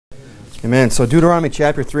Amen. So Deuteronomy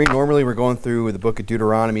chapter 3, normally we're going through the book of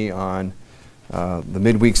Deuteronomy on the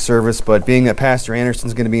midweek service, but being that Pastor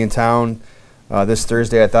Anderson's going to be in town this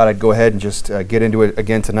Thursday, I thought I'd go ahead and just get into it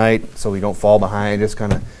again tonight so we don't fall behind. It's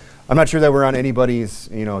kind of, I'm not sure that we're on anybody's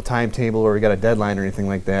timetable or we got a deadline or anything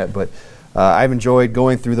like that, but I've enjoyed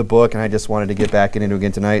going through the book and I just wanted to get back into it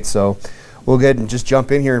again tonight. So we'll go ahead and just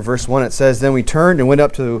jump in here in verse 1. It says, "Then we turned and went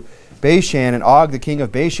up to Bashan, and Og the king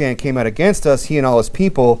of Bashan came out against us, he and all his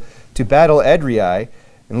people, to battle Edrei.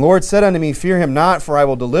 And the Lord said unto me, Fear him not, for I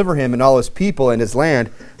will deliver him and all his people and his land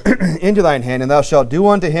into thine hand, and thou shalt do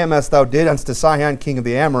unto him as thou did unto Sihon king of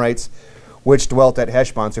the Amorites, which dwelt at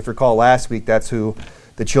Heshbon." So if you recall last week, that's who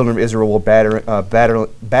the children of Israel were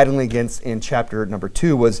battling against in chapter number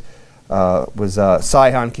 2 was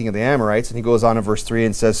Sihon king of the Amorites. And he goes on in verse 3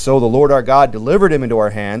 and says, "So the Lord our God delivered him into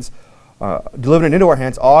our hands,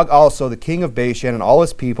 Og also the king of Bashan and all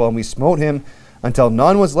his people, and we smote him until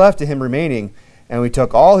none was left to him remaining. And we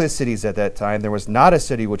took all his cities at that time. There was not a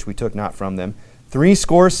city which we took not from them.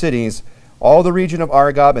 70 cities, all the region of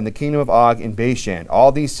Argob and the kingdom of Og in Bashan.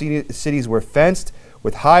 All these cities were fenced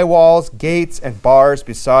with high walls, gates, and bars,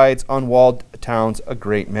 besides unwalled towns a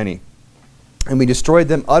great many. And we destroyed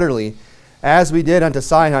them utterly, as we did unto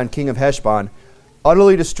Sihon king of Heshbon,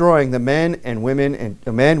 utterly destroying the men, women,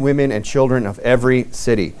 and children of every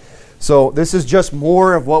city." So this is just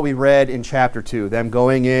more of what we read in chapter 2, them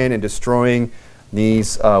going in and destroying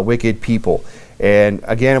these wicked people. And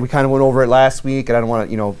again, we kind of went over it last week, and I don't want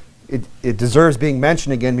to, it deserves being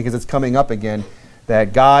mentioned again because it's coming up again,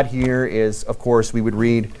 that God here is, of course, we would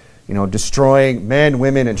read, destroying men,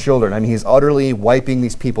 women, and children. I mean, he's utterly wiping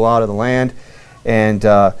these people out of the land. And,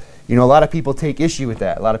 a lot of people take issue with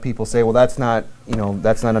that. A lot of people say, well, that's not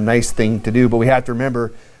a nice thing to do. But we have to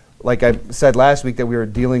remember, like I said last week, that we were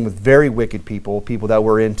dealing with very wicked people that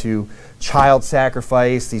were into child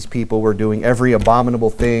sacrifice. These people were doing every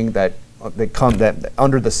abominable thing that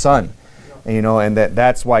under the sun, and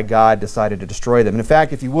that's why God decided to destroy them. And in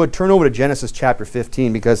fact, if you would turn over to Genesis chapter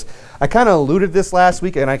 15, because I kind of alluded this last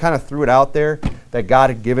week, and I kind of threw it out there that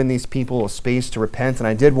God had given these people a space to repent, and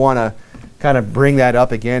I did want to kind of bring that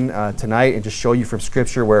up again tonight and just show you from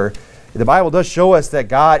Scripture where the Bible does show us that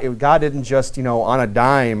God didn't just, on a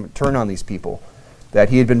dime turn on these people, that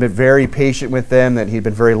he had been very patient with them, that he had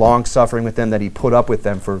been very long-suffering with them, that he put up with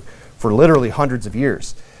them for literally hundreds of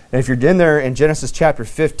years. And if you're in there in Genesis chapter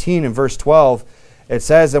 15 and verse 12, it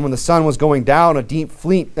says, "And when the sun was going down, a deep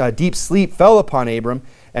sleep fell upon Abram,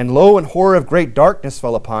 and lo, an horror of great darkness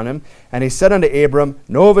fell upon him. And he said unto Abram,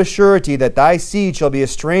 Know of a surety that thy seed shall be a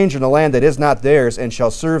stranger in a land that is not theirs, and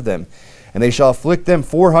shall serve them. And they shall afflict them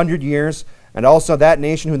 400 years, and also that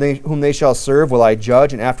nation whom they shall serve will I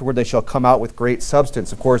judge, and afterward they shall come out with great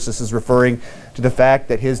substance." Of course, this is referring to the fact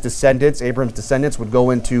that his descendants, Abram's descendants, would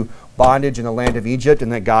go into bondage in the land of Egypt, and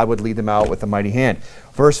that God would lead them out with a mighty hand.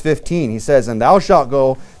 Verse 15, he says, "And thou shalt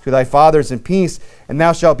go to thy fathers in peace, and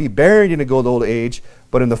thou shalt be buried in a good old age.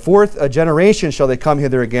 But in the fourth generation shall they come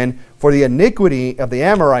hither again, for the iniquity of the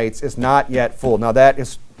Amorites is not yet full." Now that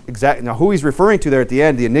is exactly, now who he's referring to there at the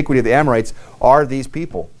end, the iniquity of the Amorites, are these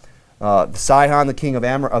people. Sihon, the king of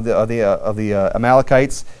the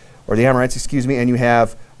Amalekites, or the Amorites, excuse me, and you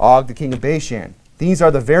have Og, the king of Bashan. These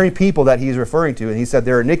are the very people that he's referring to, and he said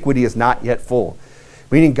their iniquity is not yet full.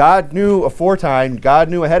 Meaning God knew aforetime, God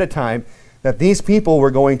knew ahead of time, that these people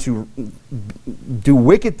were going to do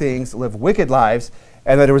wicked things, live wicked lives,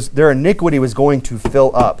 and that their iniquity was going to fill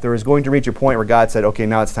up. There was going to reach a point where God said, okay,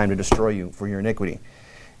 now it's time to destroy you for your iniquity.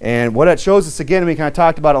 And what it shows us again, and we kind of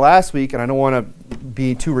talked about it last week, and I don't want to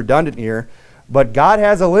be too redundant here, but God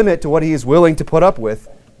has a limit to what he is willing to put up with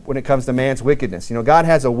when it comes to man's wickedness. God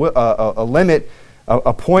has a limit,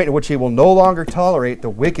 a point at which he will no longer tolerate the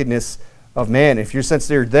wickedness of man. If you're since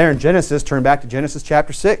they're there in Genesis, turn back to Genesis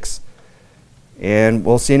chapter 6. And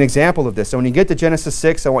we'll see an example of this. So when you get to Genesis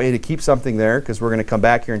 6, I want you to keep something there because we're going to come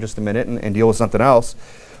back here in just a minute and deal with something else.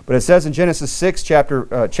 But it says in Genesis 6,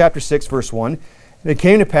 chapter 6, verse 1, "And it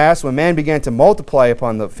came to pass when man began to multiply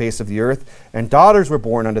upon the face of the earth, and daughters were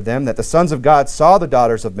born unto them, that the sons of God saw the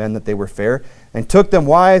daughters of men that they were fair, and took them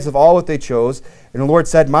wives of all that they chose. And the Lord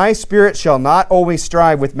said, My spirit shall not always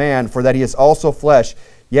strive with man, for that he is also flesh,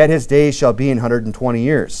 yet his days shall be 120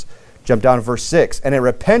 years. Jump down to verse 6. "And it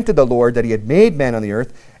repented the Lord that he had made man on the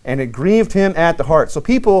earth, and it grieved him at the heart." So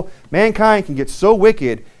mankind can get so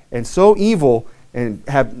wicked and so evil, and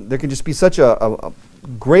there can just be such a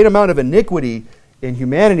great amount of iniquity in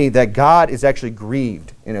humanity that God is actually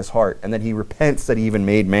grieved in his heart, and that he repents that he even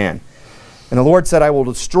made man. "And the Lord said, I will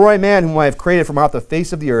destroy man whom I have created from out the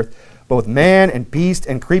face of the earth, both man and beast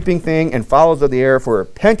and creeping thing and fowls of the air, for it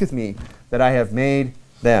repenteth me that I have made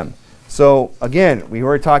them." So again, we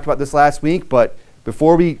already talked about this last week, but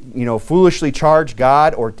before we, foolishly charge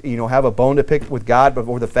God or, have a bone to pick with God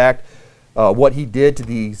before the fact what he did to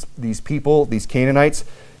these people, these Canaanites,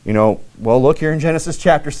 well, look here in Genesis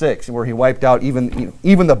chapter 6 where he wiped out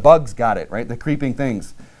even the bugs got it, right? The creeping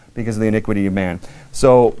things because of the iniquity of man.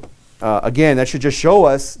 So again, that should just show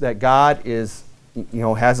us that God is,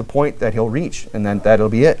 has a point that he'll reach, and then that'll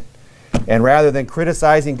be it. And rather than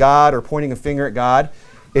criticizing God or pointing a finger at God,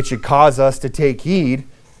 it should cause us to take heed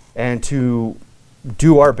and to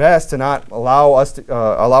do our best to not allow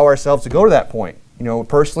ourselves to go to that point,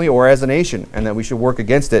 personally or as a nation, and that we should work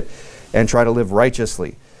against it and try to live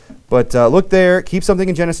righteously. But look there, keep something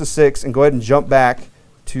in Genesis 6, and go ahead and jump back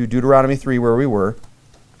to Deuteronomy 3 where we were.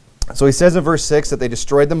 So he says in verse 6 that they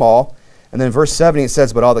destroyed them all. And then in verse 7 it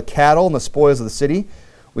says, but all the cattle and the spoils of the city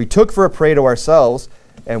we took for a prey to ourselves,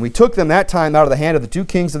 and we took them that time out of the hand of the 2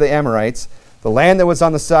 kings of the Amorites, the land that was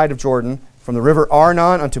on the side of Jordan, from the river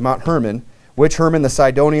Arnon unto Mount Hermon, which Hermon the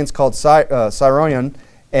Sidonians called Sironion,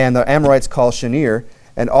 and the Amorites called Shinir,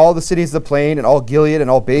 and all the cities of the plain, and all Gilead,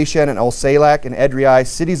 and all Bashan, and all Salak, and Edrei,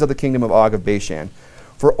 cities of the kingdom of Og of Bashan.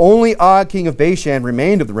 For only Og king of Bashan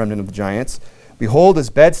remained of the remnant of the giants. Behold,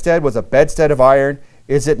 his bedstead was a bedstead of iron,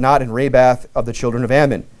 is it not in Rabath of the children of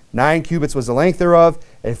Ammon? 9 cubits was the length thereof,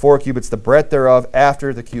 and 4 cubits the breadth thereof,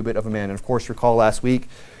 after the cubit of a man. And of course, recall last week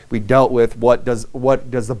we dealt with what does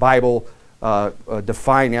the Bible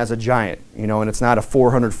define as a giant, and it's not a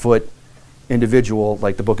 400-foot individual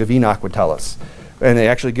like the book of Enoch would tell us. And it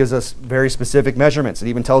actually gives us very specific measurements. It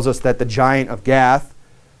even tells us that the giant of Gath,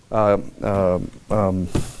 Goliath,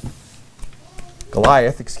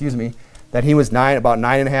 that he was about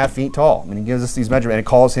 9.5 feet tall. He gives us these measurements, and it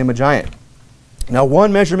calls him a giant. Now,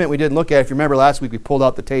 one measurement we didn't look at, if you remember last week, we pulled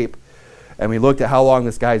out the tape, and we looked at how long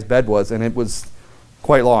this guy's bed was, and it was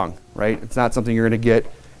quite long, right? It's not something you're going to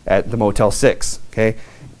get at the Motel 6, okay?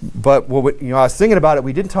 But I was thinking about it,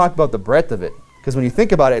 we didn't talk about the breadth of it, because when you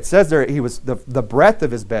think about it, it says there he was the breadth of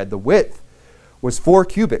his bed, the width, was 4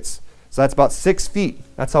 cubits. So that's about 6 feet.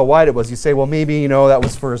 That's how wide it was. You say, well, maybe that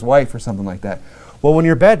was for his wife or something like that. Well, when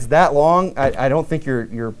your bed's that long, I don't think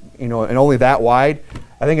you're and only that wide.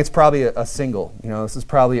 I think it's probably a single. This is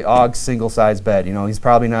probably Og's single-sized bed. He's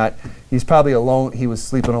probably alone. He was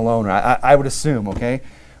sleeping alone. I would assume. Okay,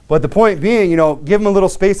 but the point being, give him a little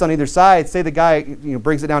space on either side. Say the guy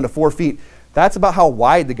brings it down to 4 feet. That's about how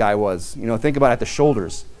wide the guy was. Think about it at the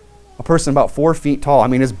shoulders. A person about 4 feet tall.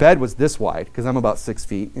 His bed was this wide because I'm about 6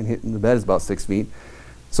 feet and the bed is about 6 feet.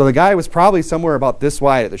 So the guy was probably somewhere about this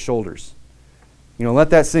wide at the shoulders.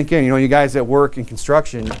 Let that sink in. You guys that work in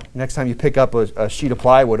construction, next time you pick up a sheet of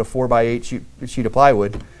plywood, a 4x8 sheet of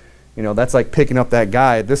plywood, that's like picking up that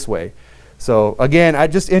guy this way. So again,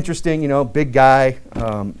 just interesting, big guy,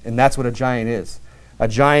 and that's what a giant is. A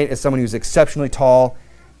giant is someone who's exceptionally tall.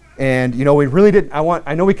 And we really didn't.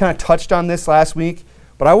 I know we kind of touched on this last week,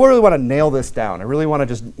 but I really want to nail this down. I really want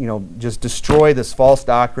to just destroy this false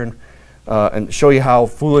doctrine and show you how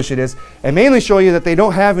foolish it is, and mainly show you that they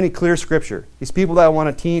don't have any clear scripture. These people that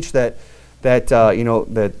want to teach that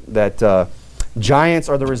giants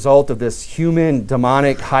are the result of this human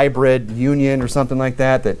demonic hybrid union or something like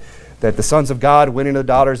that. That the sons of God went into the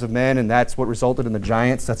daughters of men, and that's what resulted in the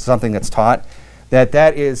giants. That's something that's taught.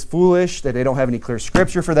 That is foolish, that they don't have any clear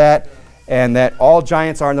scripture for that, and that all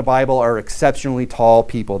giants are in the Bible are exceptionally tall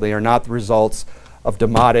people. They are not the results of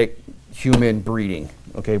demonic human breeding,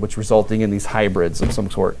 okay, which resulting in these hybrids of some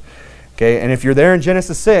sort. Okay, and if you're there in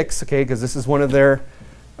Genesis 6, okay, because this is one of their,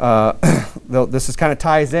 this is kind of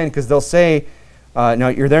ties in, because they'll say, now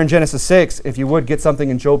you're there in Genesis 6, if you would get something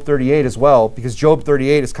in Job 38 as well, because Job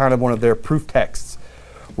 38 is kind of one of their proof texts,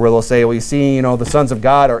 where they'll say, well, you see, the sons of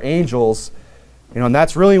God are angels, and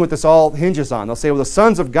that's really what this all hinges on. They'll say, well, the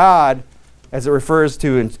sons of God, as it refers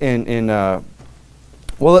to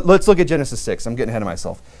well, let's look at Genesis 6. I'm getting ahead of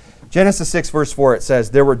myself. Genesis 6, verse 4, it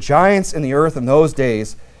says, there were giants in the earth in those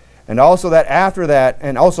days, and also after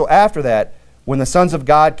that, when the sons of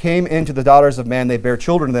God came into the daughters of man, they bare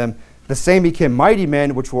children to them. The same became mighty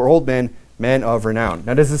men, which were old men, men of renown.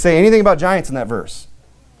 Now, does it say anything about giants in that verse?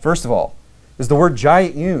 First of all, is the word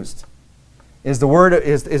giant used? Is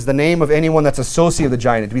the name of anyone that's associated with the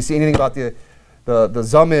giant? Do we see anything about the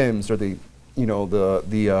Zumims or the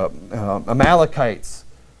Amalekites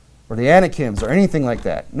or the Anakims or anything like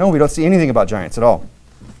that? No, we don't see anything about giants at all.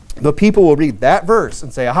 The people will read that verse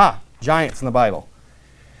and say, aha, giants in the Bible.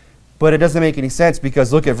 But it doesn't make any sense,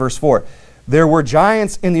 because look at verse 4. There were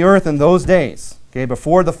giants in the earth in those days, okay,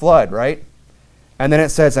 before the flood, right? And then it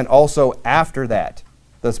says, and also after that,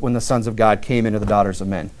 that's when the sons of God came into the daughters of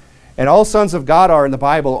men. And all sons of God are in the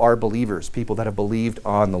Bible are believers, people that have believed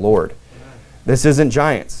on the Lord. This isn't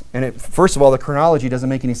giants. And first of all, the chronology doesn't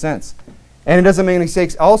make any sense. And it doesn't make any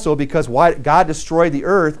sense also because why God destroyed the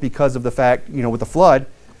earth because of the fact, with the flood,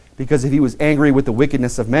 because if he was angry with the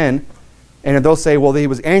wickedness of men. And they'll say, well, he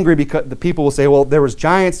was angry because the people will say, well, there was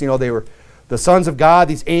giants, they were the sons of God,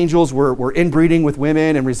 these angels were inbreeding with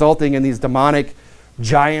women and resulting in these demonic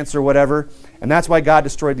giants or whatever. And that's why God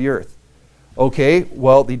destroyed the earth. Okay,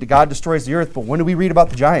 well, God destroys the earth, but when do we read about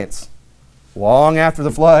the giants? Long after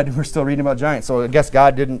the flood, we're still reading about giants. So I guess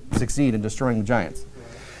God didn't succeed in destroying the giants.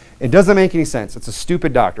 It doesn't make any sense. It's a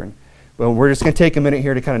stupid doctrine. But we're just going to take a minute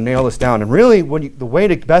here to kind of nail this down. And really, the way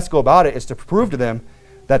to best go about it is to prove to them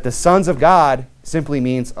that the sons of God simply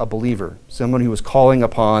means a believer, someone who is calling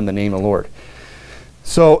upon the name of the Lord.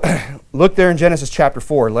 So look there in Genesis chapter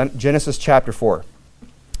 4. Genesis chapter 4.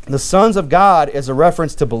 The sons of God is a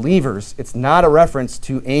reference to believers. It's not a reference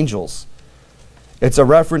to angels. It's a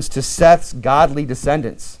reference to Seth's godly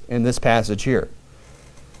descendants in this passage here.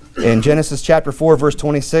 In Genesis chapter 4, verse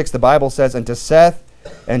 26, the Bible says, and to Seth,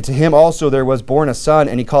 and to him also there was born a son,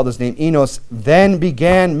 and he called his name Enos. Then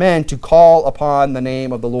began men to call upon the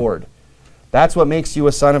name of the Lord. That's what makes you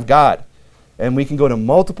a son of God. And we can go to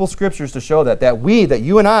multiple scriptures to show that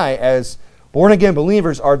you and I, as born-again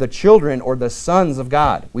believers, are the children or the sons of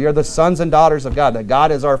God. We are the sons and daughters of God, that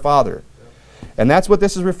God is our Father. And that's what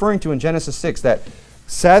this is referring to in Genesis 6, that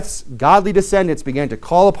Seth's godly descendants began to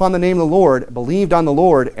call upon the name of the Lord, believed on the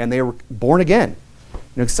Lord, and they were born again.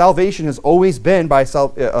 Salvation has always been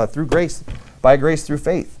through grace, by grace through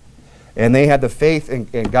faith. And they had the faith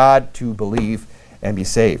in God to believe and be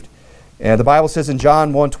saved. And the Bible says in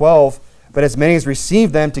John 1:12, but as many as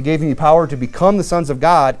received them, to give you power to become the sons of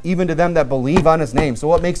God, even to them that believe on his name. So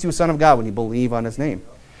what makes you a son of God? When you believe on his name.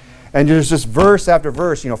 And there's just verse after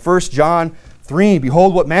verse. 1 John 3,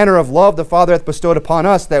 behold what manner of love the Father hath bestowed upon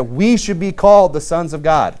us, that we should be called the sons of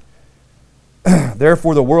God.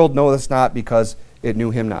 Therefore the world knoweth us not, because it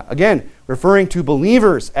knew him not. Again, referring to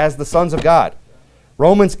believers as the sons of God.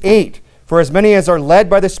 Romans 8, for as many as are led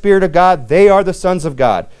by the Spirit of God, they are the sons of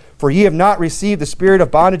God. For ye have not received the spirit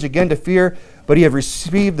of bondage again to fear, but ye have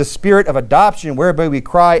received the spirit of adoption, whereby we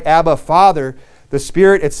cry, Abba, Father. The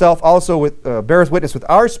Spirit itself also beareth witness with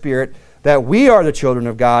our spirit, that we are the children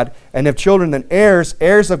of God, and if children, then heirs,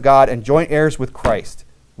 heirs of God, and joint heirs with Christ.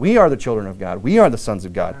 We are the children of God. We are the sons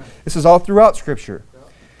of God. This is all throughout Scripture.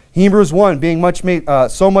 Hebrews 1, being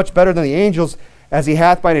so much better than the angels, as he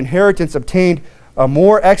hath by an inheritance obtained a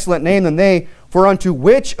more excellent name than they, for unto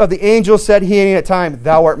which of the angels said he at any time,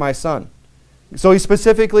 thou art my son? So he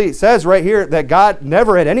specifically says right here that God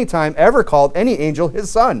never at any time ever called any angel his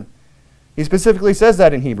son. He specifically says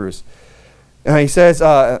that in Hebrews. He says,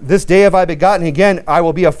 this day have I begotten, again I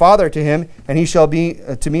will be a father to him, and he shall be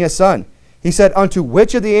to me a son. He said, unto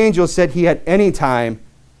which of the angels said he at any time,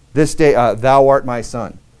 this day, thou art my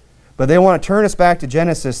son? But they want to turn us back to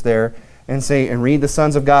Genesis there and say, and read the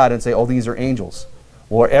sons of God and say, oh, these are angels.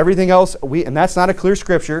 Or everything else, and that's not a clear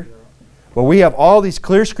scripture, but we have all these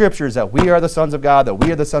clear scriptures that we are the sons of God, that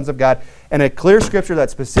we are the sons of God, and a clear scripture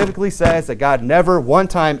that specifically says that God never one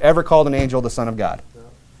time ever called an angel the son of God.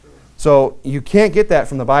 So you can't get that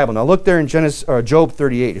from the Bible. Now look there in Job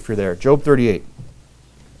 38, if you're there. Job 38.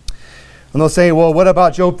 And they'll say, well, what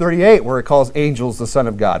about Job 38, where it calls angels the son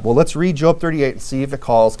of God? Well, let's read Job 38 and see if it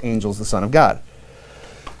calls angels the son of God.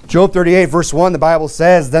 Job 38, verse 1, the Bible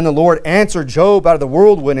says, then the Lord answered Job out of the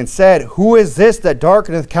whirlwind and said, who is this that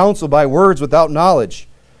darkeneth counsel by words without knowledge?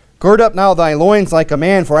 Gird up now thy loins like a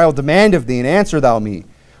man, for I will demand of thee, and answer thou me.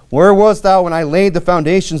 Where wast thou when I laid the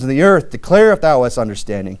foundations of the earth? Declare if thou hast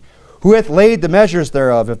understanding. Who hath laid the measures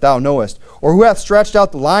thereof, if thou knowest? Or who hath stretched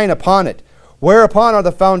out the line upon it? Whereupon are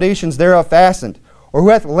the foundations thereof fastened? Or who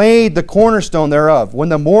hath laid the cornerstone thereof? When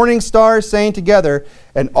the morning stars sang together,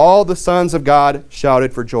 and all the sons of God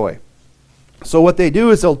shouted for joy. So what they do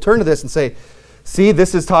is they'll turn to this and say, see,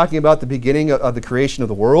 this is talking about the beginning of the creation of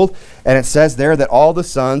the world, and it says there that all the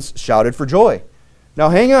sons shouted for joy. Now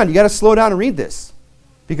hang on, you got to slow down and read this,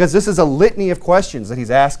 because this is a litany of questions that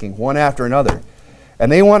he's asking, one after another. And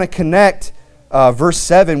they want to connect verse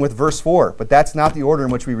 7 with verse 4, but that's not the order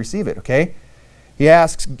in which we receive it, okay? He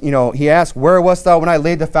asks, where wast thou when I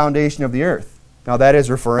laid the foundation of the earth? Now that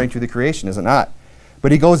is referring to the creation, is it not?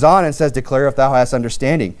 But he goes on and says, declare if thou hast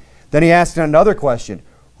understanding. Then he asks another question,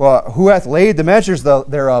 well, who hath laid the measures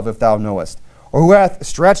thereof, if thou knowest? Or who hath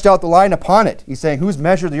stretched out the line upon it? He's saying, who's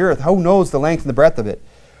measured the earth? Who knows the length and the breadth of it?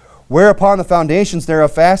 Whereupon the foundations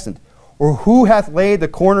thereof fastened? Or who hath laid the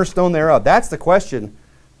cornerstone thereof? That's the question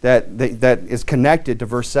that is connected to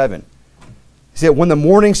verse 7. See, when the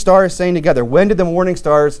morning stars sang together, when did the morning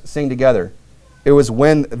stars sing together? It was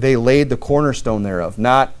when they laid the cornerstone thereof,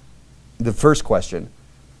 not the first question,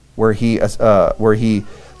 where he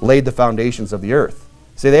laid the foundations of the earth.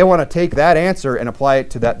 See, they want to take that answer and apply it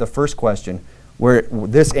to the first question, where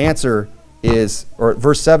this answer is, or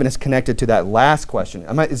verse 7 is connected to that last question.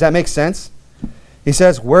 Does that make sense? He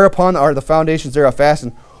says, whereupon are the foundations thereof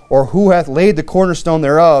fastened, or who hath laid the cornerstone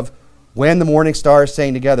thereof, when the morning stars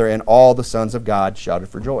sang together, and all the sons of God shouted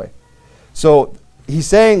for joy. So he's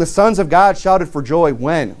saying the sons of God shouted for joy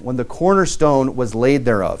when? When the cornerstone was laid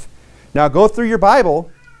thereof. Now go through your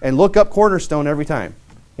Bible and look up cornerstone every time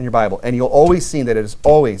in your Bible, and you'll always see that it is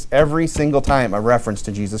always, every single time, a reference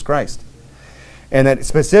to Jesus Christ. And that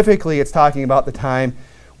specifically it's talking about the time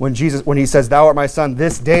when he says, thou art my son,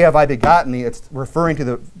 this day have I begotten thee. It's referring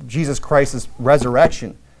to Jesus Christ's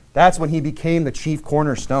resurrection. That's when he became the chief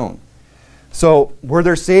cornerstone. So were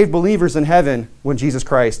there saved believers in heaven when Jesus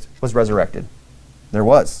Christ was resurrected? There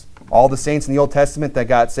was. All the saints in the Old Testament that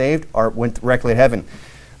got saved went directly to heaven.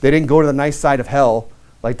 They didn't go to the nice side of hell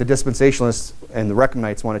like the dispensationalists and the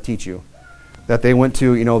Rechaimites want to teach you. That they went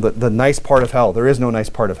to, the nice part of hell. There is no nice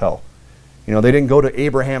part of hell. They didn't go to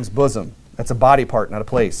Abraham's bosom. That's a body part, not a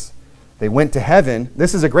place. They went to heaven.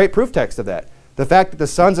 This is a great proof text of that. The fact that the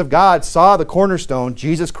sons of God saw the cornerstone,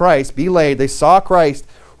 Jesus Christ, be laid. They saw Christ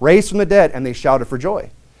raised from the dead, and they shouted for joy.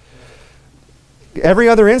 Every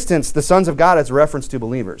other instance, the sons of God is a reference to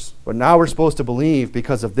believers. But now we're supposed to believe,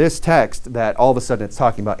 because of this text, that all of a sudden it's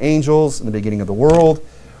talking about angels in the beginning of the world.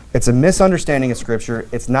 It's a misunderstanding of Scripture.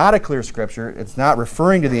 It's not a clear Scripture. It's not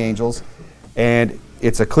referring to the angels. And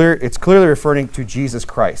it's clearly referring to Jesus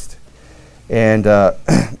Christ. And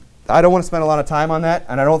I don't want to spend a lot of time on that,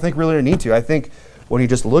 and I don't think really need to. I think when you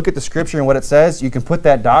just look at the Scripture and what it says, you can put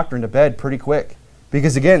that doctrine to bed pretty quick.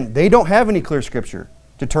 Because again, they don't have any clear Scripture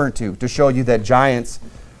to turn to show you that giants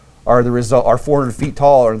are 400 feet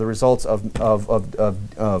tall, are the results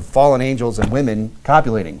of fallen angels and women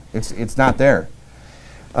copulating. It's not there.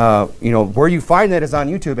 Where you find that is on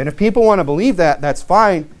YouTube. And if people want to believe that, that's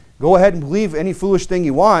fine. Go ahead and believe any foolish thing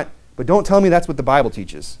you want, but don't tell me that's what the Bible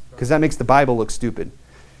teaches, because that makes the Bible look stupid.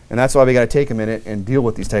 And that's why we got to take a minute and deal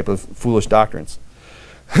with these type of foolish doctrines.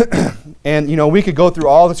 And we could go through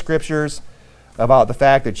all the scriptures about the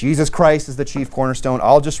fact that Jesus Christ is the chief cornerstone.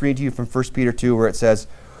 I'll just read to you from 1 Peter 2, where it says,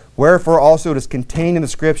 wherefore also it is contained in the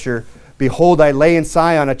Scripture, behold, I lay in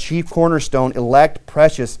Sion a chief cornerstone, elect,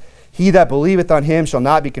 precious. He that believeth on him shall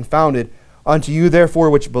not be confounded. Unto you therefore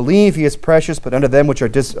which believe he is precious, but unto them which are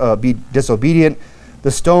disobedient, the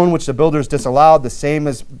stone which the builders disallowed, the same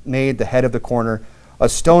is made the head of the corner, a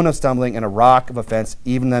stone of stumbling and a rock of offense,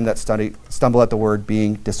 even them that stumble at the word,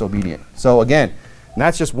 being disobedient. So again, and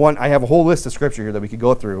that's just one. I have a whole list of scripture here that we could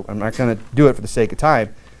go through. I'm not going to do it for the sake of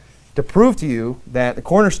time, to prove to you that the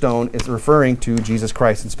cornerstone is referring to Jesus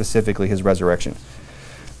Christ and specifically his resurrection.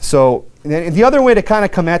 So the other way to kind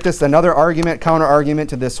of come at this, another argument, counter-argument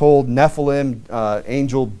to this whole Nephilim,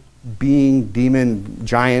 angel being, demon,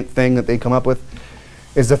 giant thing that they come up with,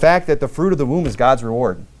 is the fact that the fruit of the womb is God's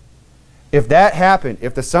reward. If that happened,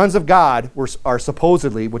 if the sons of God are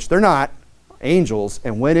supposedly, which they're not, angels,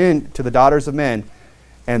 and went in to the daughters of men,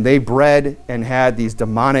 and they bred and had these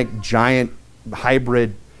demonic, giant,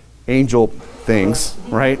 hybrid angel things,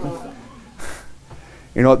 right?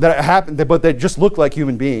 That happened, but they just look like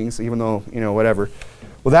human beings, even though, whatever.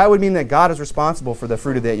 Well, that would mean that God is responsible for the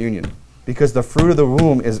fruit of that union, because the fruit of the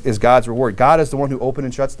womb is God's reward. God is the one who opens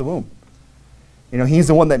and shuts the womb. He's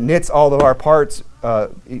the one that knits all of our parts,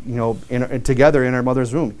 together in our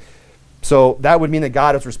mother's womb. So that would mean that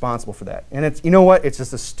God is responsible for that. And it's, it's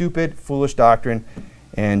just a stupid, foolish doctrine,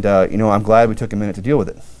 and, I'm glad we took a minute to deal with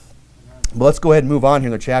it. But let's go ahead and move on here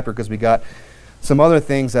in the chapter, because we got some other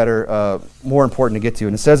things that are more important to get to.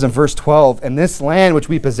 And it says in verse 12, and this land which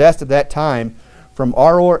we possessed at that time, from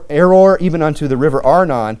Aror even unto the river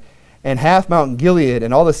Arnon, and half Mount Gilead,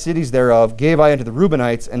 and all the cities thereof, gave I unto the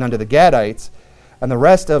Reubenites and unto the Gadites, and the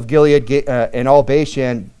rest of Gilead and all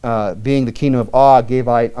Bashan, being the kingdom of Og, gave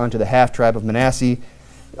I unto the half tribe of Manasseh,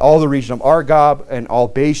 all the region of Argob, and all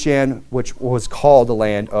Bashan, which was called the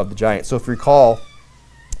land of the giants. So if you recall,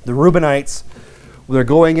 the Reubenites, when they're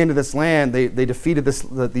going into this land, they defeated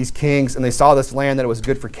these kings, and they saw this land that it was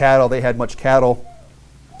good for cattle. They had much cattle.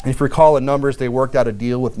 And if you recall in Numbers, they worked out a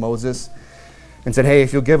deal with Moses and said, hey,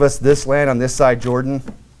 if you'll give us this land on this side Jordan,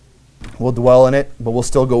 we'll dwell in it, but we'll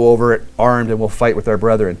still go over it armed, and we'll fight with our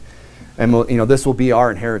brethren. And this will be our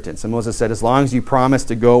inheritance. And Moses said, as long as you promise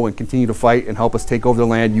to go and continue to fight and help us take over the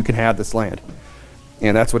land, you can have this land.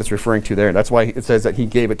 And that's what it's referring to there. That's why it says that he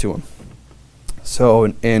gave it to him. So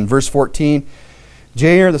in verse 14,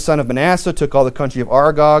 Jair, the son of Manasseh, took all the country of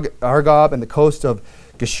Argob and the coast of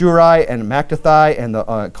Geshuri and Mactathai,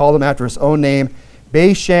 and called them after his own name,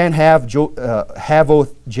 Bashan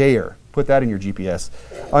Havoth Jair. Put that in your GPS.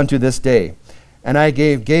 Unto this day. And I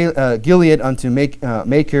gave Gilead unto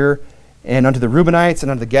Machir, and unto the Reubenites,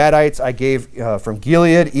 and unto the Gadites I gave from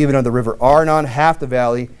Gilead, even unto the river Arnon, half the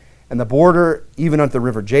valley, and the border, even unto the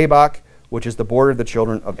river Jabbok, which is the border of the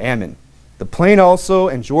children of Ammon. The plain also,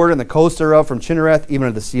 and Jordan, the coast thereof, from Chinnereth, even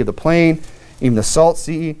unto the sea of the plain, even the salt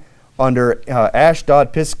sea, under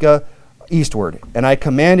Ashdod, Pisgah, eastward. And I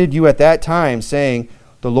commanded you at that time, saying,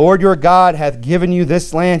 the Lord your God hath given you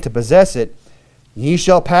this land to possess it. Ye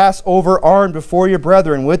shall pass over armed before your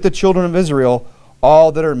brethren with the children of Israel,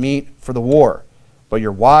 all that are meet for the war. But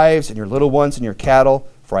your wives and your little ones and your cattle,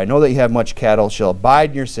 for I know that you have much cattle, shall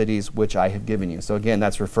abide in your cities, which I have given you. So again,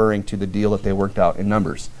 that's referring to the deal that they worked out in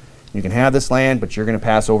Numbers. You can have this land, but you're going to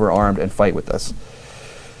pass over armed and fight with us.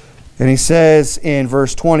 And he says in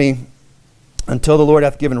verse 20, until the Lord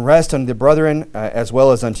hath given rest unto the brethren, as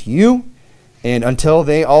well as unto you, and until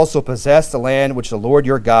they also possess the land which the Lord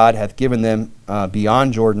your God hath given them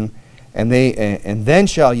beyond Jordan, and then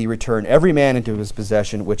shall ye return every man into his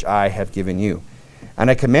possession which I have given you. And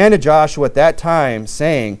I commanded Joshua at that time,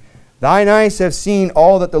 saying, thine eyes have seen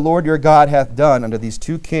all that the Lord your God hath done unto these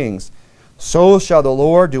two kings. So shall the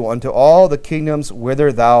Lord do unto all the kingdoms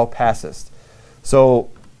whither thou passest. So,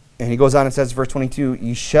 and he goes on and says, verse 22,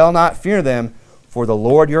 ye shall not fear them, for the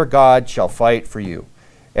Lord your God shall fight for you.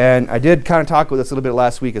 And I did kind of talk about this a little bit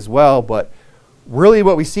last week as well, but really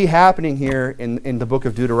what we see happening here in the book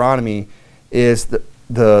of Deuteronomy is the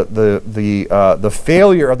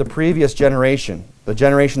failure of the previous generation, the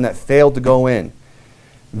generation that failed to go in.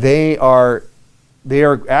 They are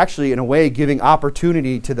actually, in a way, giving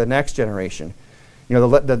opportunity to the next generation. You know,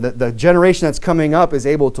 the generation that's coming up is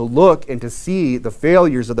able to look and to see the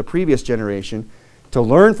failures of the previous generation, to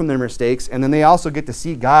learn from their mistakes, and then they also get to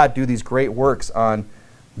see God do these great works on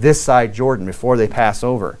this side Jordan before they pass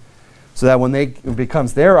over, so that when it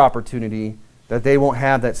becomes their opportunity, that they won't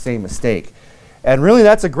have that same mistake. And really,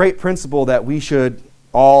 that's a great principle that we should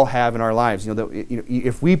all have in our lives. You know,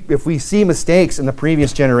 if we see mistakes in the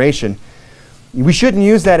previous generation, we shouldn't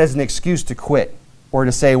use that as an excuse to quit, or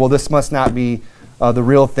to say, well, this must not be the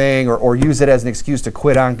real thing, or use it as an excuse to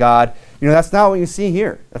quit on God. You know, that's not what you see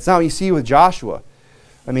here. That's not what you see with Joshua.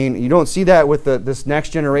 I mean, you don't see that with this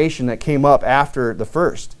next generation that came up after the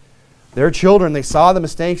first. Their children, they saw the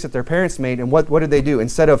mistakes that their parents made, and what did they do?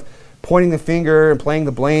 Instead of pointing the finger and playing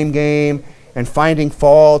the blame game and finding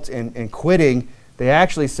fault and quitting, they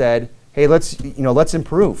actually said, hey, let's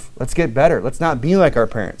improve. Let's get better. Let's not be like our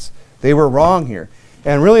parents. They were wrong here.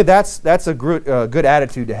 And really, that's a good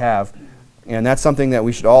attitude to have. And that's something that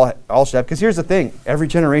we should all should have. Because here's the thing. Every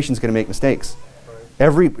generation is going to make mistakes.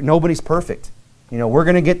 Nobody's perfect. You know, we're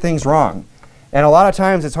going to get things wrong. And a lot of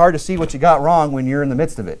times it's hard to see what you got wrong when you're in the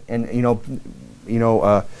midst of it. And,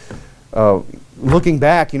 looking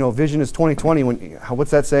back, vision is 2020.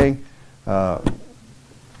 What's that saying?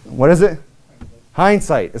 What is it?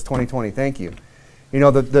 Hindsight is 2020. Thank you. You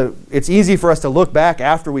know, it's easy for us to look back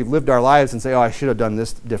after we've lived our lives and say, oh, I should have done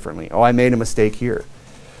this differently. Oh, I made a mistake here.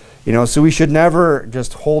 You know, so we should never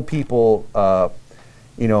just hold people,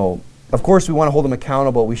 of course we want to hold them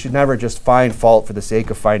accountable. We should never just find fault for the sake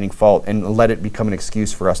of finding fault and let it become an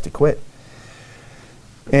excuse for us to quit.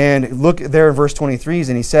 And look there in verse 23,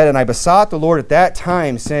 and he said, and I besought the Lord at that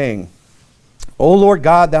time, saying, O Lord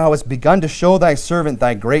God, thou hast begun to show thy servant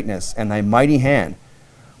thy greatness and thy mighty hand.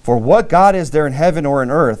 For what God is there in heaven or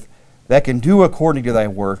in earth that can do according to thy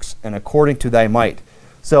works and according to thy might?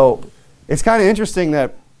 So it's kind of interesting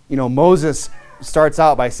that, Moses starts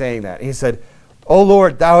out by saying that. He said, O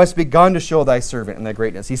Lord, thou hast begun to show thy servant and thy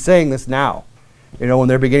greatness. He's saying this now. When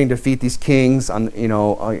they're beginning to defeat these kings, on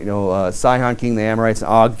Sihon, king of the Amorites, and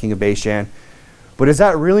Og, king of Bashan. But is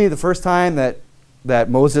that really the first time that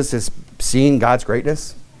Moses has seen God's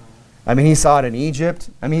greatness? I mean, he saw it in Egypt.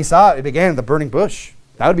 I mean, it began at the burning bush.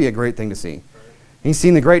 That would be a great thing to see. He's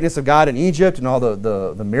seen the greatness of God in Egypt and all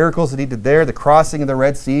the miracles that he did there, the crossing of the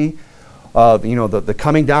Red Sea, the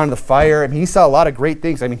coming down of the fire. I mean, he saw a lot of great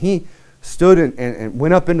things. I mean, he stood and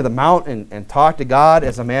went up into the mount and talked to God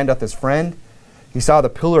as a man doth his friend. He saw the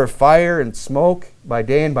pillar of fire and smoke by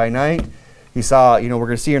day and by night. He saw, we're going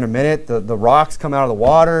to see in a minute, the rocks come out of the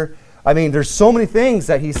water. I mean, there's so many things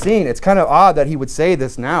that he's seen. It's kind of odd that he would say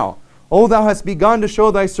this now. Oh, thou hast begun to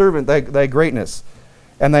show thy servant thy greatness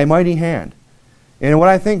and thy mighty hand. And what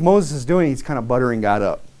I think Moses is doing, he's kind of buttering God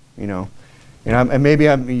up, And maybe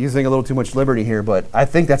I'm using a little too much liberty here, but I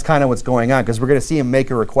think that's kind of what's going on, because we're going to see him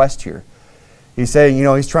make a request here. He's saying,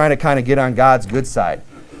 he's trying to kind of get on God's good side.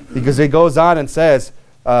 Because he goes on and says,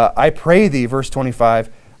 I pray thee, verse 25,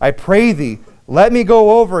 I pray thee, let me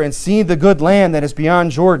go over and see the good land that is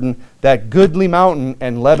beyond Jordan, that goodly mountain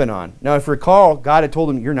and Lebanon. Now, if you recall, God had told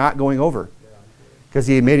him, you're not going over. Because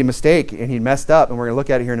he had made a mistake and he'd messed up, and we're going to look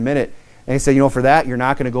at it here in a minute. And he said, for that, you're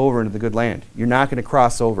not going to go over into the good land. You're not going to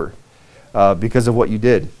cross over because of what you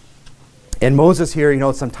did. And Moses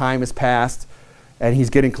here, some time has passed, and he's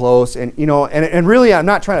getting close. And, and really, I'm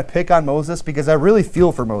not trying to pick on Moses, because I really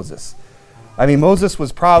feel for Moses. I mean, Moses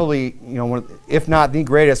was probably, if not the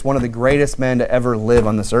greatest, one of the greatest men to ever live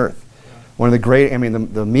on this earth. One of the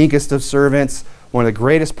the meekest of servants, one of the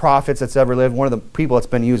greatest prophets that's ever lived, one of the people that's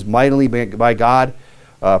been used mightily by God,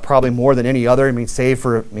 probably more than any other. Save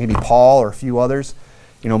for maybe Paul or a few others.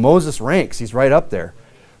 Moses ranks. He's right up there.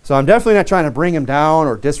 So I'm definitely not trying to bring him down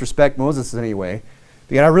or disrespect Moses in any way.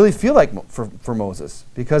 But I really feel like for Moses,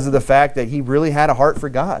 because of the fact that he really had a heart for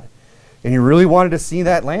God. And he really wanted to see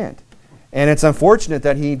that land. And it's unfortunate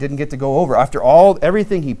that he didn't get to go over. After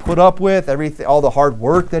everything he put up with, all the hard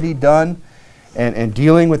work that he'd done, and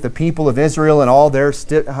dealing with the people of Israel and all their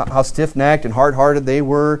how stiff-necked and hard-hearted they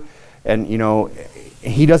were, and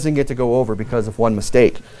he doesn't get to go over because of one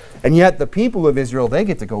mistake. And yet the people of Israel, they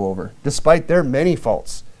get to go over, despite their many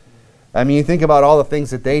faults. You think about all the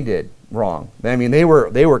things that they did wrong. They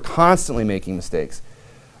were constantly making mistakes.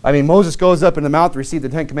 Moses goes up in the mountain to receive the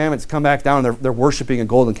Ten Commandments, come back down, and they're worshiping a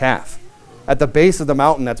golden calf at the base of the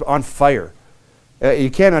mountain that's on fire. You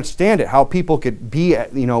can't understand it, how people could be,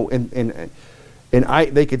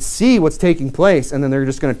 they could see what's taking place, and then they're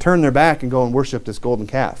just going to turn their back and go and worship this golden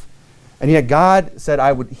calf. And yet God said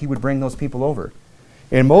he would bring those people over.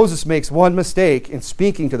 And Moses makes one mistake in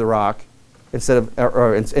speaking to the rock, instead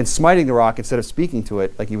of in smiting the rock instead of speaking to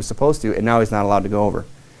it like he was supposed to, and now he's not allowed to go over.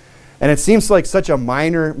 And it seems like such a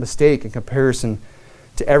minor mistake in comparison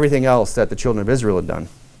to everything else that the children of Israel had done.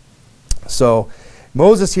 So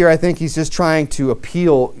Moses here, I think he's just trying to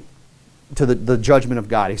appeal to the judgment of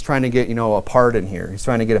God. He's trying to get a pardon here. He's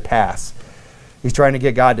trying to get a pass. He's trying to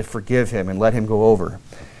get God to forgive him and let him go over.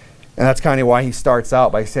 And that's kind of why he starts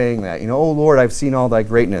out by saying that, oh Lord, I've seen all thy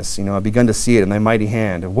greatness. I've begun to see it in thy mighty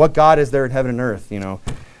hand. And what God is there in heaven and earth,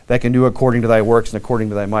 that can do according to thy works and according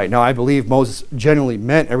to thy might. Now, I believe Moses genuinely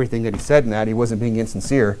meant everything that he said in that. He wasn't being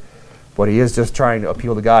insincere, but he is just trying to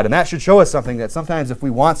appeal to God. And that should show us something, that sometimes if we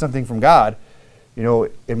want something from God,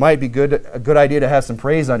 it might be a good idea to have some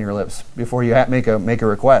praise on your lips before you make a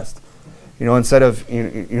request. Instead of,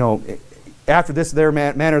 after this their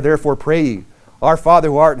manner, therefore pray ye, our Father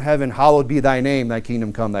who art in heaven, hallowed be thy name, thy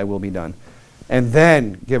kingdom come, thy will be done. And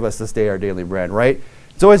then give us this day our daily bread, right?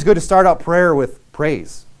 It's always good to start out prayer with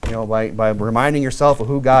praise, by reminding yourself of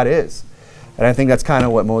who God is. And I think that's kind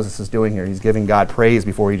of what Moses is doing here. He's giving God praise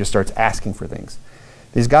before he just starts asking for things.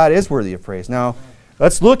 Because God is worthy of praise. Now,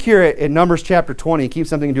 let's look here at Numbers chapter 20. Keep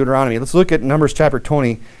something in Deuteronomy. Let's look at Numbers chapter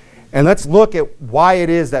 20. And let's look at why it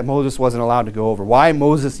is that Moses wasn't allowed to go over. Why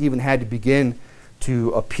Moses even had to begin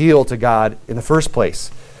to appeal to God in the first place.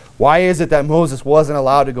 Why is it that Moses wasn't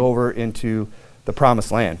allowed to go over into the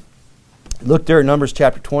promised land? Look there in Numbers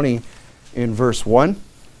chapter 20 in verse 1.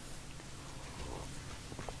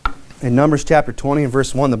 In Numbers chapter 20 and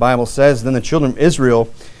verse 1, the Bible says, then the children of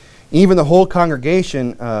Israel, even the whole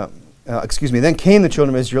congregation, then came the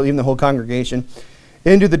children of Israel, even the whole congregation,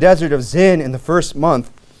 into the desert of Zin in the first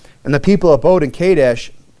month, and the people abode in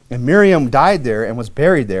Kadesh, and Miriam died there and was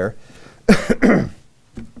buried there.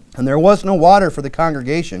 And there was no water for the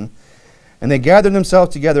congregation, and they gathered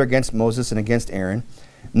themselves together against Moses and against Aaron.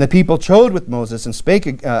 And the people chode with Moses and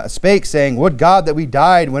spake, saying, would God that we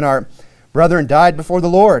died when our brethren died before the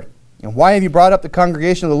Lord. And why have you brought up the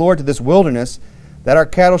congregation of the Lord to this wilderness, that our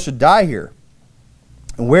cattle should die here?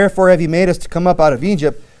 And wherefore have you made us to come up out of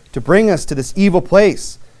Egypt, to bring us to this evil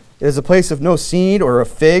place? It is a place of no seed, or of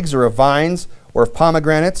figs, or of vines, or of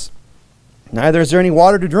pomegranates. Neither is there any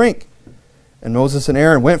water to drink. And Moses and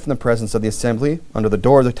Aaron went from the presence of the assembly under the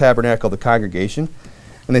door of the tabernacle of the congregation.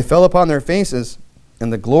 And they fell upon their faces,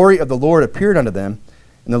 and the glory of the Lord appeared unto them.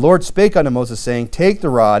 And the Lord spake unto Moses, saying, take the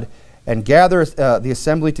rod, and gather the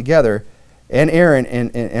assembly together, and Aaron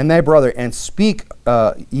and thy brother, and speak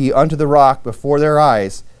ye unto the rock before their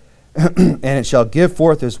eyes, and it shall give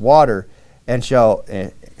forth his water, and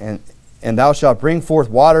thou shalt bring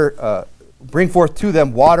forth to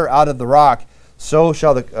them water out of the rock. So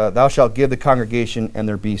shall thou shalt give the congregation and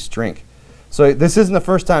their beasts drink. So this isn't the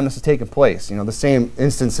first time this has taken place. The same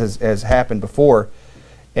instance has happened before,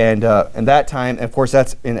 and that time, of course,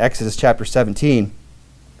 that's in Exodus chapter 17,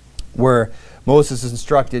 where Moses is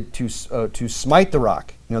instructed to smite the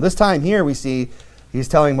rock. This time here we see He's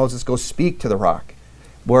telling Moses, go speak to the rock.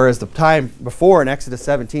 Whereas the time before in Exodus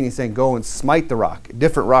 17, he's saying, go and smite the rock, a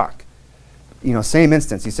different rock. Same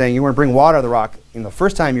instance. He's saying, you want to bring water to the rock. The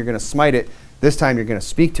first time you're going to smite it. This time you're going to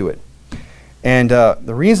speak to it. And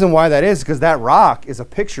the reason why that is because that rock is a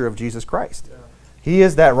picture of Jesus Christ. Yeah. He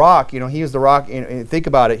is that rock. He is the rock. And think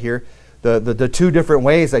about it here. The two different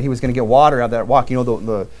ways that he was going to get water out of that rock.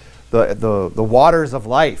 The waters of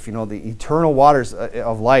life. The eternal waters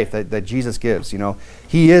of life that Jesus gives.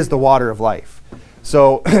 He is the water of life.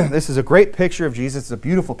 So this is a great picture of Jesus. It's a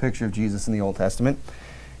beautiful picture of Jesus in the Old Testament.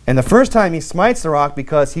 And the first time he smites the rock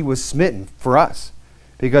because he was smitten for us,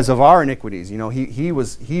 because of our iniquities. He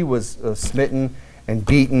was smitten and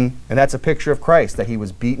beaten, and that's a picture of Christ, that he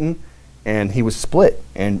was beaten and he was split,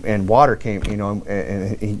 and water came.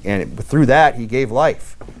 And through that he gave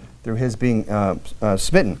life through his being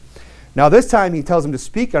smitten. Now this time he tells him to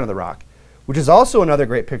speak under the rock, which is also another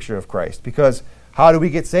great picture of Christ, because how do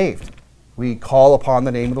we get saved? We call upon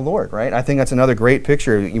the name of the Lord, right? I think that's another great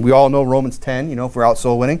picture. We all know Romans 10, if we're out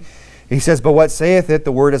soul winning. He says, but what saith it?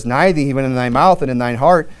 The word is nigh thee, even in thy mouth and in thine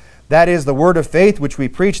heart. That is the word of faith which we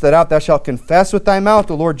preach, that thou shalt confess with thy mouth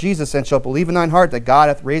the Lord Jesus, and shalt believe in thine heart that God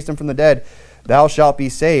hath raised him from the dead, thou shalt be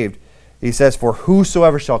saved. He says, for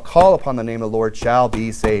whosoever shall call upon the name of the Lord shall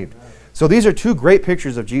be saved. So these are two great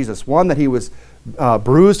pictures of Jesus. One, that he was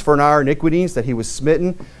bruised for our iniquities, that he was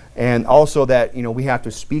smitten, and also that we have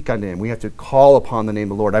to speak unto him. We have to call upon the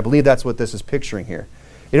name of the Lord. I believe that's what this is picturing here.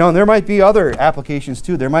 And there might be other applications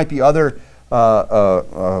too. There might be other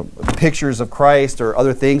pictures of Christ or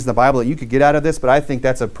other things in the Bible that you could get out of this, but I think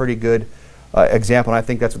that's a pretty good example, and I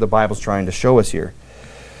think that's what the Bible's trying to show us here.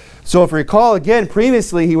 So if we recall again,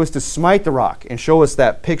 previously he was to smite the rock and show us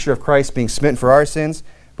that picture of Christ being smitten for our sins,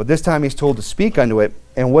 but this time he's told to speak unto it.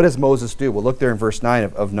 And what does Moses do? We'll look there in verse 9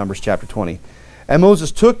 of Numbers chapter 20. And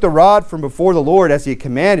Moses took the rod from before the Lord as he had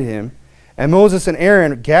commanded him, and Moses and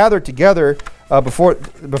Aaron gathered together before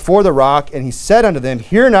the rock, and he said unto them,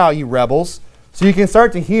 hear now, ye rebels. So you can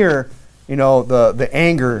start to hear, the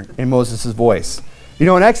anger in Moses' voice. In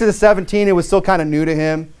Exodus 17, it was still kind of new to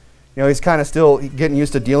him. He's kind of still getting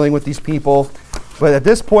used to dealing with these people. But at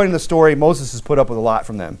this point in the story, Moses has put up with a lot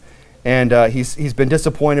from them. And he's been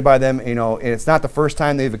disappointed by them. And it's not the first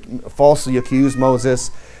time they've falsely accused Moses.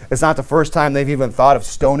 It's not the first time they've even thought of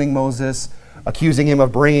stoning Moses, accusing him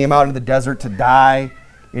of bringing him out into the desert to die.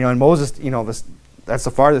 And Moses, that's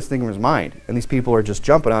the farthest thing from his mind. And these people are just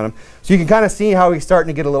jumping on him. So you can kind of see how he's starting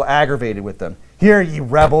to get a little aggravated with them. Here, ye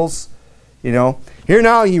rebels. Here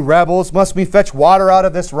now, ye rebels. Must we fetch water out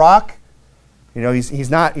of this rock? He's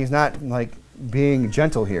not like being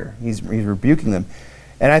gentle here. He's rebuking them.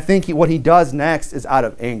 And I think what he does next is out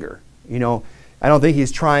of anger. I don't think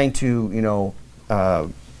he's trying to,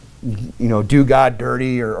 do God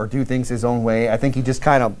dirty or do things his own way. I think he just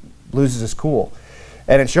kind of loses his cool.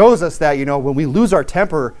 And it shows us that, when we lose our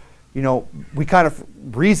temper, we kind of,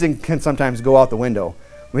 reason can sometimes go out the window.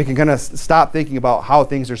 We can kind of stop thinking about how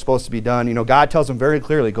things are supposed to be done. God tells him very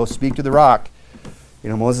clearly, go speak to the rock.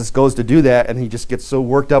 Moses goes to do that, and he just gets so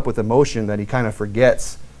worked up with emotion that he kind of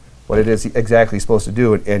forgets what it is exactly he's supposed to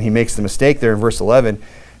do. And he makes the mistake there in verse 11.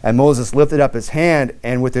 And Moses lifted up his hand,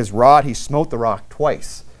 and with his rod he smote the rock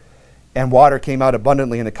twice. And water came out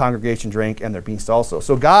abundantly, and the congregation drank, and their beasts also.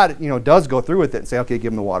 So God, does go through with it and say, okay,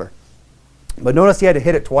 give him the water. But notice he had to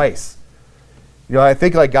hit it twice. I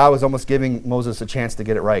think like God was almost giving Moses a chance to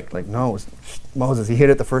get it right. Like, no, Moses, he hit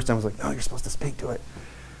it the first time. I was like, no, you're supposed to speak to it.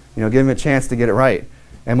 Give him a chance to get it right.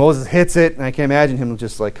 And Moses hits it, and I can imagine him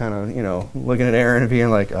just like kind of, looking at Aaron and being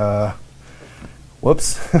like,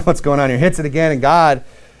 whoops, what's going on here? Hits it again, and God,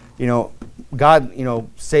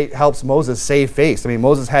 helps Moses save face. I mean,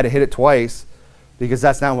 Moses had to hit it twice because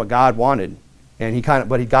that's not what God wanted. And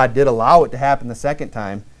God did allow it to happen the second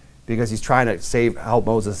time because he's trying to help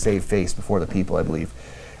Moses save face before the people, I believe.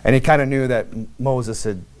 And he kind of knew that Moses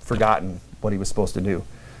had forgotten what he was supposed to do.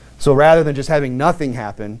 So rather than just having nothing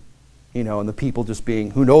happen, and the people just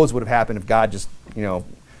being, who knows what would have happened if God just,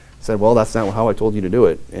 said, well, that's not how I told you to do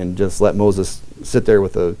it, and just let Moses sit there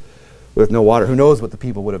with no water. Who knows what the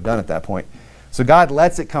people would have done at that point. So God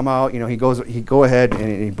lets it come out. He go ahead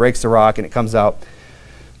and he breaks the rock, and it comes out.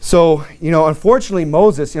 So, unfortunately,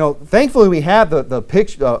 Moses, thankfully we have the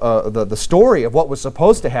picture, the story of what was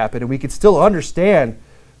supposed to happen, and we could still understand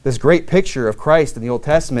this great picture of Christ in the Old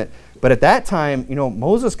Testament. But at that time,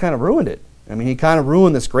 Moses kind of ruined it. I mean, he kind of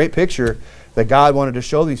ruined this great picture that God wanted to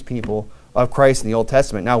show these people of Christ in the Old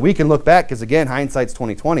Testament. Now, we can look back, because again, hindsight's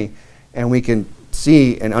 20/20, and we can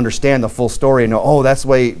see and understand the full story and know, oh, that's the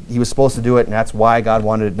way he was supposed to do it, and that's why God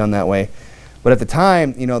wanted it done that way. But at the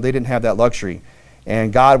time, they didn't have that luxury.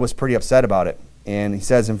 And God was pretty upset about it. And he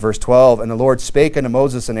says in verse 12, "And the Lord spake unto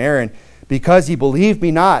Moses and Aaron, because ye believed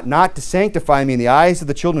me not to sanctify me in the eyes of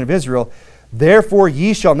the children of Israel, therefore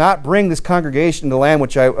ye shall not bring this congregation to the land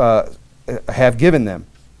which I have given them.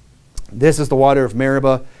 This is the water of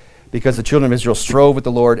Meribah, because the children of Israel strove with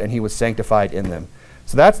the Lord, and he was sanctified in them."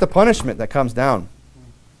 So that's the punishment that comes down.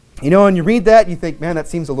 You know, and you read that, and you think, man, that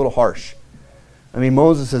seems a little harsh. I mean,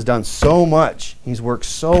 Moses has done so much. He's worked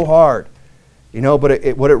so hard. You know, but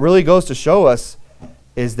what it really goes to show us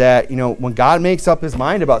is that, you know, when God makes up his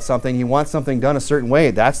mind about something, he wants something done a certain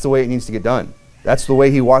way, that's the way it needs to get done. That's the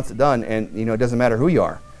way he wants it done, and, you know, it doesn't matter who you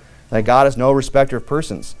are. Like, God is no respecter of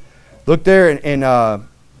persons. Look there in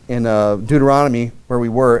Deuteronomy, where we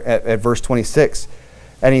were, at verse 26.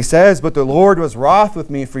 And he says, "But the Lord was wroth with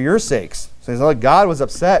me for your sakes." So he's like, God was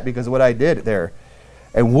upset because of what I did there,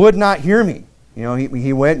 and would not hear me. You know,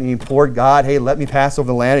 he went and he implored God, "Hey, let me pass over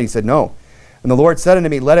the land." And he said, "No." And the Lord said unto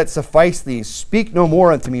me, "Let it suffice thee. Speak no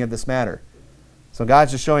more unto me of this matter." So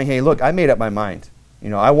God's just showing, hey, look, I made up my mind. You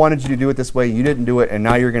know, I wanted you to do it this way. You didn't do it, and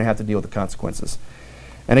now you're going to have to deal with the consequences.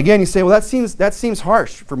 And again, you say, well, that seems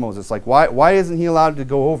harsh for Moses. Like, why isn't he allowed to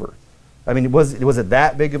go over? I mean, was it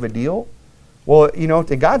that big of a deal? Well, you know,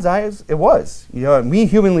 in God's eyes, it was. You know, and we,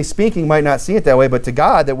 humanly speaking, might not see it that way, but to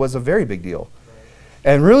God, that was a very big deal.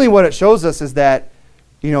 And really what it shows us is that,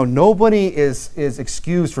 you know, nobody is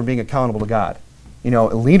excused from being accountable to God. You know,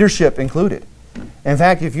 leadership included. In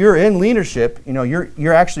fact, if you're in leadership, you know,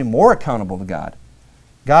 you're actually more accountable to God.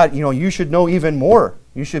 God, you know, you should know even more.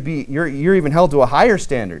 You're even held to a higher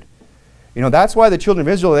standard. You know, that's why the children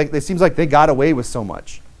of Israel, it seems like they got away with so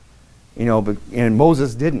much. You know, and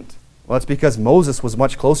Moses didn't. Well, it's because Moses was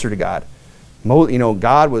much closer to God. You know,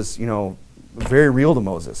 God was, you know, very real to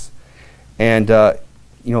Moses. And,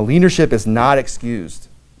 you know, leadership is not excused,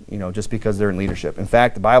 you know, just because they're in leadership. In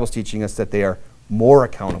fact, the Bible's teaching us that they are more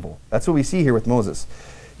accountable. That's what we see here with Moses.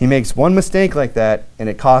 He makes one mistake like that, and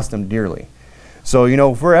it cost him dearly. So, you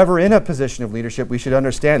know, if we're ever in a position of leadership, we should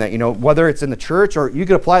understand that, you know, whether it's in the church or you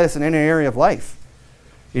could apply this in any area of life.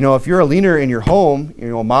 You know, if you're a leader in your home, you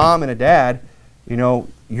know, a mom and a dad, you know,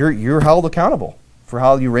 you're held accountable for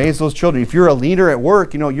how you raise those children. If you're a leader at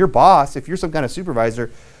work, you know, your boss, if you're some kind of supervisor,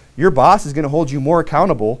 your boss is going to hold you more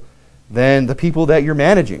accountable than the people that you're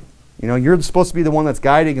managing. You know, you're supposed to be the one that's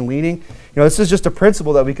guiding and leading. You know, this is just a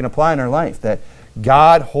principle that we can apply in our life, that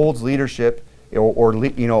God holds leadership, or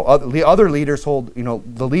you know, other leaders hold, you know,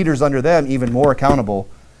 the leaders under them even more accountable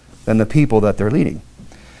than the people that they're leading.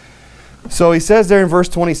 So he says there in verse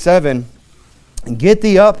 27, "Get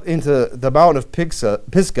thee up into the mountain of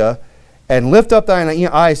Pisgah, and lift up thine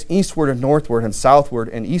eyes eastward and northward and southward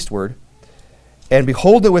and eastward, and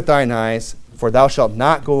behold it with thine eyes, for thou shalt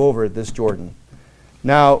not go over this Jordan."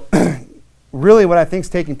 Now, really what I think is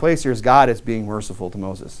taking place here is God is being merciful to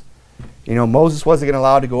Moses. You know, Moses wasn't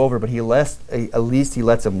allowed to go over, but at least he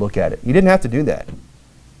lets him look at it. He didn't have to do that.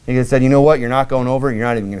 He could have said, you know what, you're not going over, you're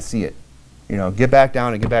not even going to see it. You know, get back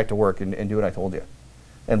down and get back to work and do what I told you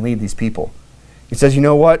and lead these people. He says, you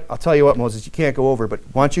know what, I'll tell you what, Moses, you can't go over, but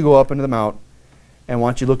why don't you go up into the mount, and why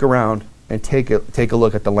don't you look around and take a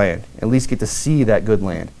look at the land, at least get to see that good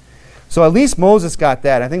land. So at least Moses got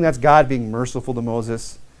that. I think that's God being merciful to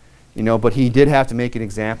Moses, you know, but he did have to make an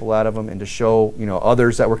example out of him and to show, you know,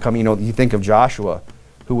 others that were coming. You know, you think of Joshua,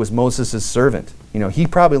 who was Moses' servant. You know, he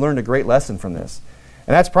probably learned a great lesson from this.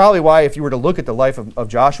 And that's probably why, if you were to look at the life of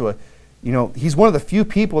Joshua, you know, he's one of the few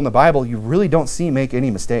people in the Bible you really don't see make any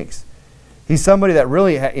mistakes. He's somebody that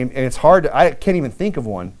really, and it's hard, I can't even think of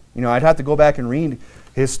one. You know, I'd have to go back and read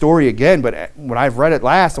his story again, but when I've read it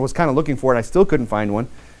last, I was kind of looking for it, and I still couldn't find one.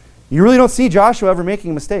 You really don't see Joshua ever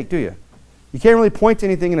making a mistake, do you? You can't really point to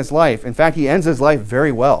anything in his life. In fact, he ends his life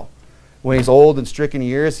very well. When he's old and stricken in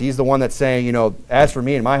years, he's the one that's saying, you know, as for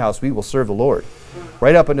me and my house, we will serve the Lord.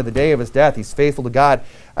 Right up into the day of his death, he's faithful to God.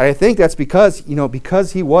 And I think that's because, you know,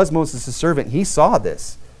 because he was Moses' servant, he saw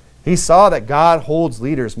this. He saw that God holds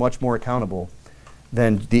leaders much more accountable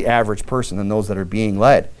than the average person, than those that are being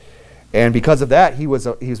led. And because of that, he was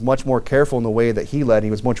much more careful in the way that he led.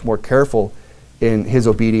 He was much more careful in his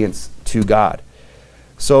obedience to God.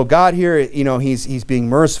 So God here, you know, he's being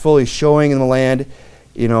merciful. He's showing in the land,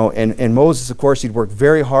 you know, and Moses, of course, he'd worked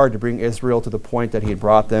very hard to bring Israel to the point that he had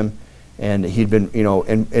brought them. And he'd been, you know,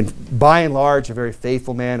 and by and large, a very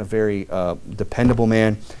faithful man, a very dependable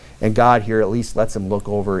man. And God here at least lets him look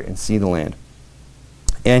over and see the land.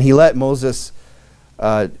 And he let Moses,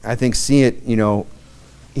 I think, see it, you know.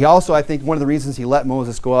 He also, I think, one of the reasons he let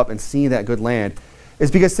Moses go up and see that good land is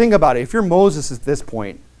because, think about it, if you're Moses at this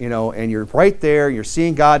point, you know, and you're right there, you're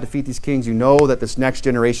seeing God defeat these kings, you know that this next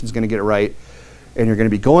generation is going to get it right. and you're going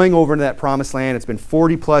to be going over into that promised land. It's been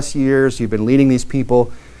 40 plus years. You've been leading these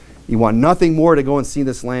people. You want nothing more to go and see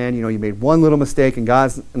this land. You made one little mistake, and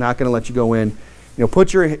God's not going to let you go in.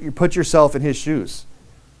 Put yourself in his shoes.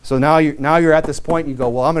 So now you're at this point, you go,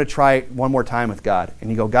 well, I'm going to try it one more time with God. And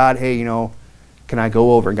you go, God, hey, can I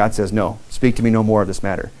go over? And God says, no, speak to me no more of this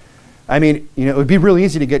matter. I mean, it would be really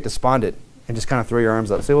easy to get despondent and just kind of throw your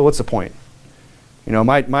arms up and say, well, what's the point?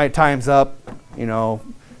 My time's up,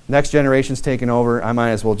 next generation's taking over. I might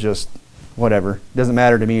as well just, whatever. It doesn't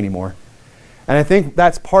matter to me anymore. And I think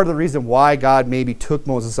that's part of the reason why God maybe took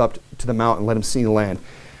Moses up to the mountain and let him see the land,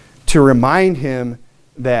 to remind him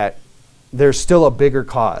that there's still a bigger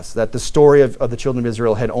cause, that the story of the children of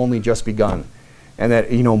Israel had only just begun, and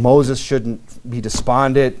that Moses shouldn't be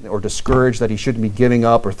despondent or discouraged, that he shouldn't be giving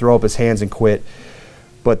up or throw up his hands and quit,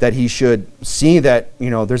 but that he should see that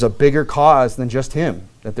there's a bigger cause than just him,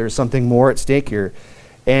 that there's something more at stake here.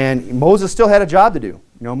 And Moses still had a job to do.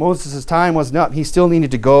 Moses' time wasn't up. He still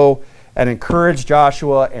needed to go and encourage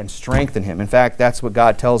Joshua and strengthen him. In fact, that's what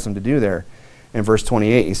God tells him to do there in verse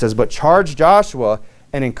 28. He says, but charge Joshua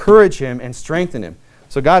and encourage him and strengthen him.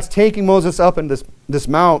 So God's taking Moses up in this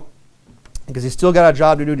mount because he's still got a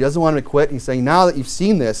job to do. He doesn't want him to quit. He's saying, now that you've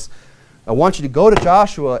seen this, I want you to go to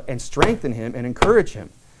Joshua and strengthen him and encourage him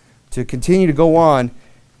to continue to go on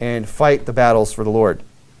and fight the battles for the Lord.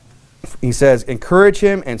 He says, encourage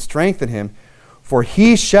him and strengthen him, for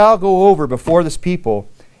he shall go over before this people,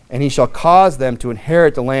 and he shall cause them to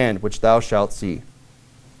inherit the land which thou shalt see.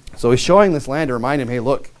 So he's showing this land to remind him, hey,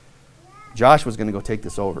 look, Joshua's going to go take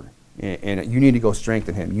this over, and you need to go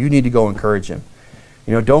strengthen him. You need to go encourage him.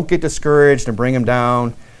 Don't get discouraged and bring him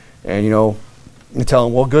down, and you tell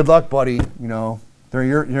him, well, good luck, buddy. They're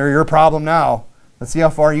your problem now. Let's see how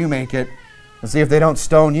far you make it. Let's see if they don't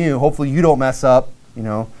stone you. Hopefully you don't mess up.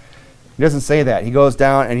 He doesn't say that. He goes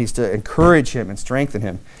down and he's to encourage him and strengthen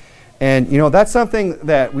him. And that's something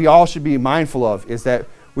that we all should be mindful of, is that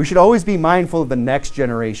we should always be mindful of the next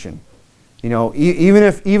generation. Even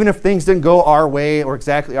if things didn't go our way, or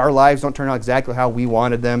exactly our lives don't turn out exactly how we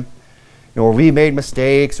wanted them, or we made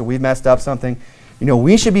mistakes, or we messed up something,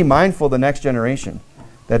 we should be mindful of the next generation.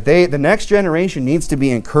 That the next generation needs to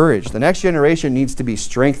be encouraged. The next generation needs to be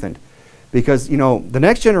strengthened, because the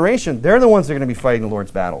next generation, they're the ones that are going to be fighting the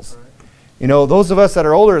Lord's battles. Those of us that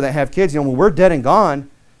are older that have kids, when we're dead and gone,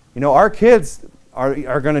 our kids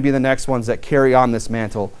are going to be the next ones that carry on this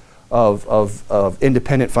mantle of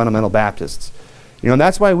independent fundamental Baptists. And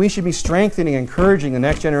that's why we should be strengthening and encouraging the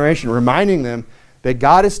next generation, reminding them that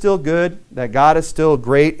God is still good, that God is still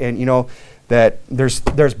great, and that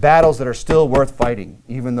there's battles that are still worth fighting,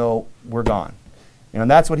 even though we're gone. And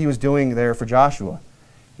that's what he was doing there for Joshua.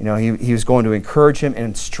 He was going to encourage him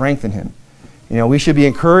and strengthen him. We should be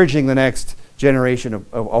encouraging the next generation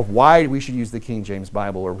of why we should use the King James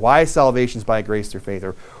Bible, or why salvation is by grace through faith,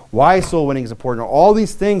 or why soul winning is important, or all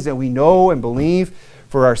these things that we know and believe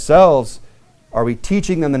for ourselves. Are we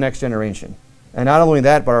teaching them the next generation? And not only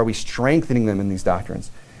that, but are we strengthening them in these doctrines?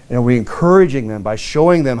 And are we encouraging them by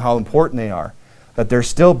showing them how important they are, that there's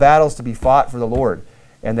still battles to be fought for the Lord,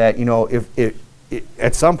 and that if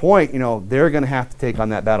at some point they're going to have to take on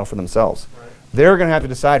that battle for themselves. Right. They're going to have to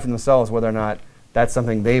decide for themselves whether or not that's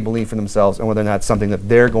something they believe for themselves, and whether or not it's something that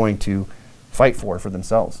they're going to fight for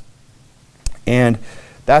themselves. And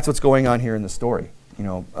that's what's going on here in the story.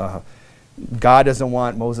 God doesn't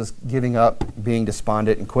want Moses giving up, being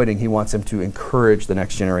despondent, and quitting. He wants him to encourage the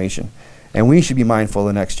next generation. And we should be mindful of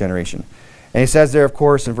the next generation. And he says there, of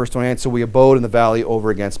course, in verse 28, so we abode in the valley over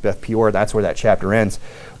against Beth Peor. That's where that chapter ends.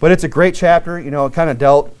 But it's a great chapter. It kind of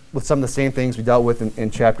dealt with some of the same things we dealt with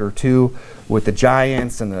in chapter 2, with the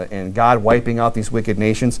giants and God wiping out these wicked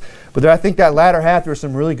nations. But I think that latter half, there are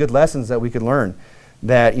some really good lessons that we could learn.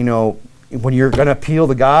 That, when you're going to appeal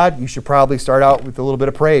to God, you should probably start out with a little bit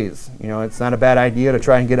of praise. It's not a bad idea to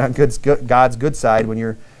try and get on God's good side when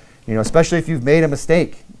you're, especially if you've made a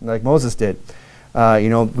mistake, like Moses did.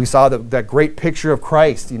 We saw that great picture of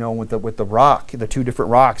Christ, with the rock, the two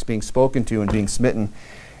different rocks being spoken to and being smitten.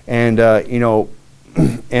 And, and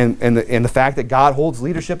the fact that God holds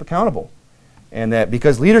leadership accountable, and that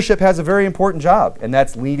because leadership has a very important job, and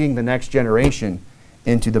that's leading the next generation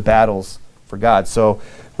into the battles for God. So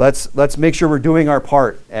let's make sure we're doing our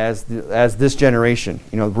part as this generation,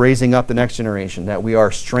 raising up the next generation, that we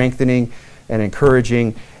are strengthening and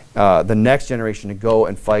encouraging the next generation to go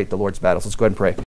and fight the Lord's battles. Let's go ahead and pray.